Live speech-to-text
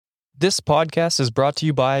This podcast is brought to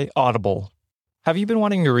you by Audible. Have you been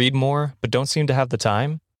wanting to read more, but don't seem to have the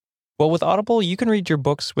time? Well, with Audible, you can read your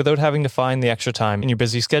books without having to find the extra time in your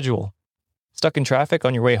busy schedule. Stuck in traffic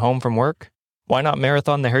on your way home from work? Why not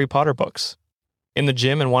marathon the Harry Potter books? In the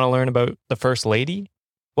gym and want to learn about the First Lady?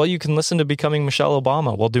 Well, you can listen to Becoming Michelle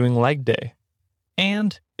Obama while doing leg day.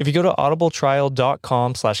 And if you go to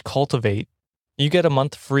audibletrial.com/cultivate, you get a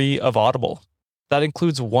month free of Audible. That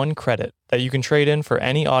includes 1 credit that you can trade in for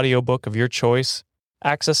any audiobook of your choice,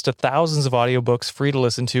 access to thousands of audiobooks free to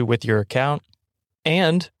listen to with your account,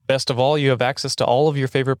 and best of all, you have access to all of your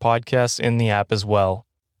favorite podcasts in the app as well.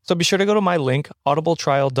 So be sure to go to my link,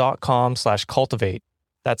 audibletrial.com/cultivate.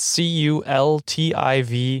 That's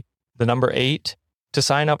CULTIV, the number 8, to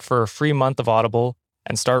sign up for a free month of Audible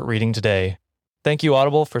and start reading today. Thank you,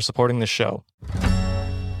 Audible, for supporting this show.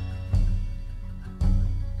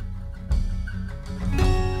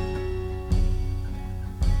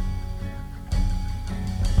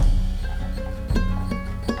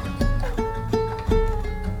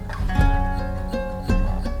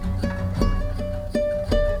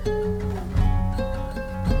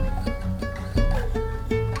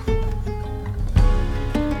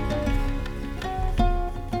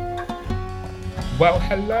 Well,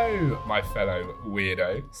 hello, my fellow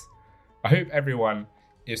weirdos. I hope everyone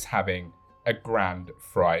is having a grand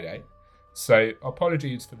Friday. So,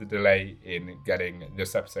 apologies for the delay in getting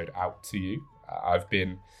this episode out to you. I've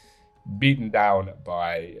been beaten down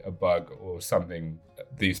by a bug or something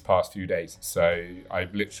these past few days. So,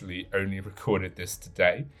 I've literally only recorded this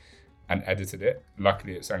today and edited it.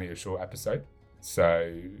 Luckily, it's only a short episode,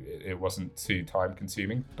 so it wasn't too time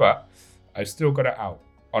consuming, but I've still got it out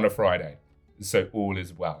on a Friday. So all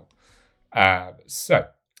is well. So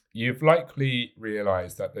you've likely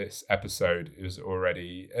realized that this episode is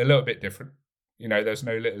already a little bit different. You know, there's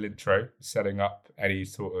no little intro setting up any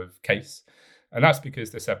sort of case. And that's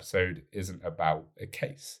because this episode isn't about a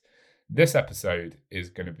case. This episode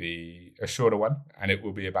is going to be a shorter one, and it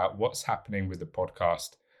will be about what's happening with the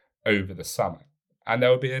podcast over the summer. And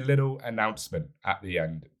there will be a little announcement at the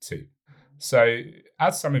end too. So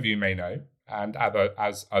as some of you may know, and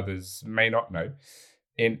as others may not know,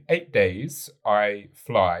 in 8 days, I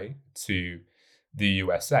fly to the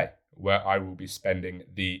USA, where I will be spending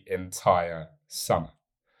the entire summer.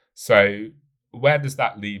 So where does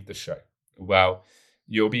that leave the show? Well,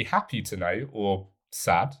 you'll be happy to know, or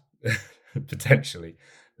sad, potentially,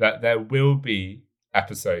 that there will be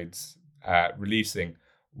episodes releasing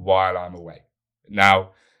while I'm away.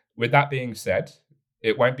 Now, with that being said,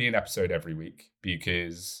 it won't be an episode every week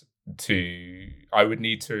because I would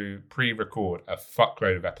need to pre-record a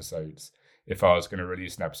fuckload of episodes if I was going to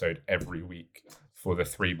release an episode every week for the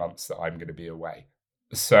 3 months that I'm going to be away.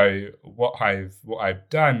 So what I've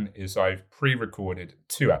done is I've pre-recorded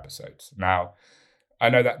 2 episodes. Now, I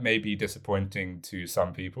know that may be disappointing to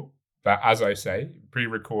some people, but as I say,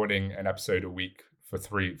 pre-recording an episode a week for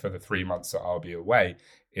the 3 months that I'll be away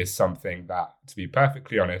is something that, to be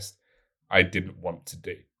perfectly honest, I didn't want to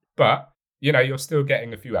do. But you know, you're still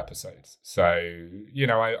getting a few episodes. So, you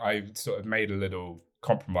know, I sort of made a little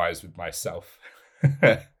compromise with myself.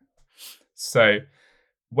 So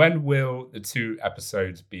when will the 2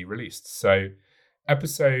 episodes be released? So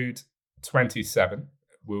episode 27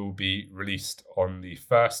 will be released on the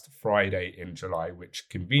first Friday in July, which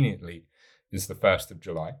conveniently is the 1st of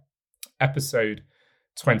July. Episode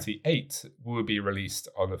 28 will be released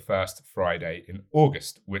on the first Friday in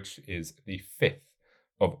August, which is the 5th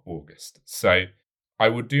of August. So I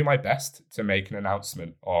would do my best to make an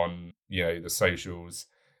announcement on, you know, the socials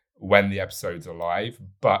when the episodes are live,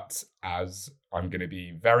 but as I'm going to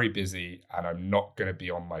be very busy and I'm not going to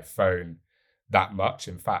be on my phone that much.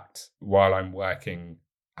 In fact, while I'm working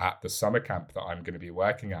at the summer camp that I'm going to be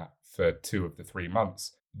working at for 2 of the 3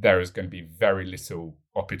 months, there is going to be very little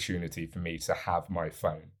opportunity for me to have my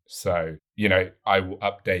phone. So, you know, I will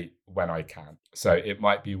update when I can. So it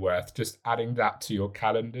might be worth just adding that to your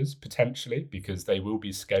calendars potentially, because they will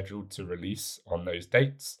be scheduled to release on those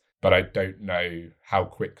dates. But I don't know how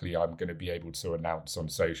quickly I'm going to be able to announce on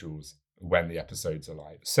socials when the episodes are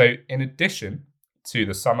live. So in addition to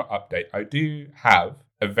the summer update, I do have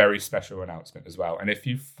a very special announcement as well. And if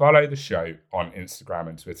you follow the show on Instagram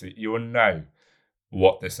and Twitter, you will know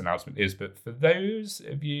what this announcement is. But for those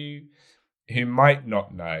of you who might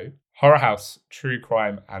not know, Horror House, True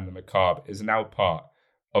Crime and the Macabre is now part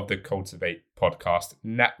of the Cultivate podcast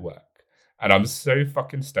network. And I'm so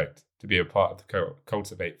fucking stoked to be a part of the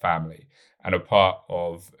Cultivate family and a part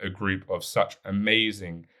of a group of such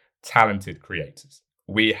amazing, talented creators.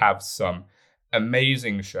 We have some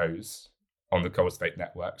amazing shows on the Cultivate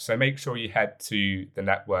Network. So make sure you head to the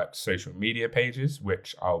network's social media pages,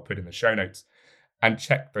 which I'll put in the show notes, and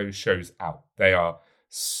check those shows out. They are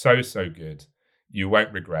so good. You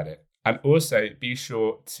won't regret it. And also be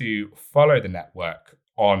sure to follow the network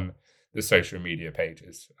on the social media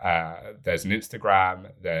pages. There's an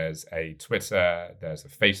Instagram, there's a Twitter, there's a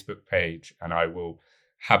Facebook page, and I will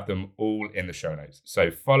have them all in the show notes.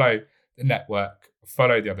 So follow the network,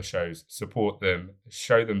 follow the other shows, support them,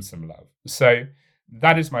 show them some love. So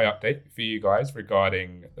that is my update for you guys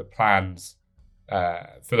regarding the plans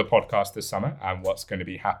for the podcast this summer and what's going to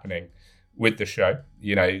be happening with the show.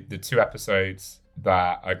 You know, the 2 episodes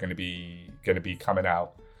that are going to be coming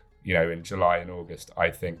out, you know, in July and August, I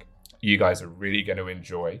think you guys are really going to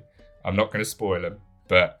enjoy. I'm not going to spoil them,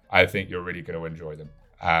 but I think you're really going to enjoy them.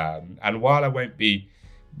 And while I won't be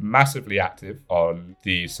massively active on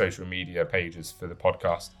the social media pages for the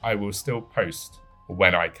podcast, I will still post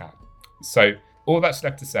when I can. So all that's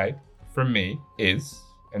left to say from me is,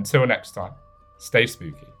 until next time, stay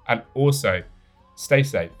spooky, and also stay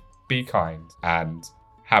safe, be kind, and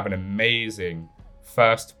have an amazing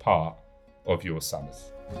first part of your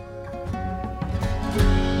summers.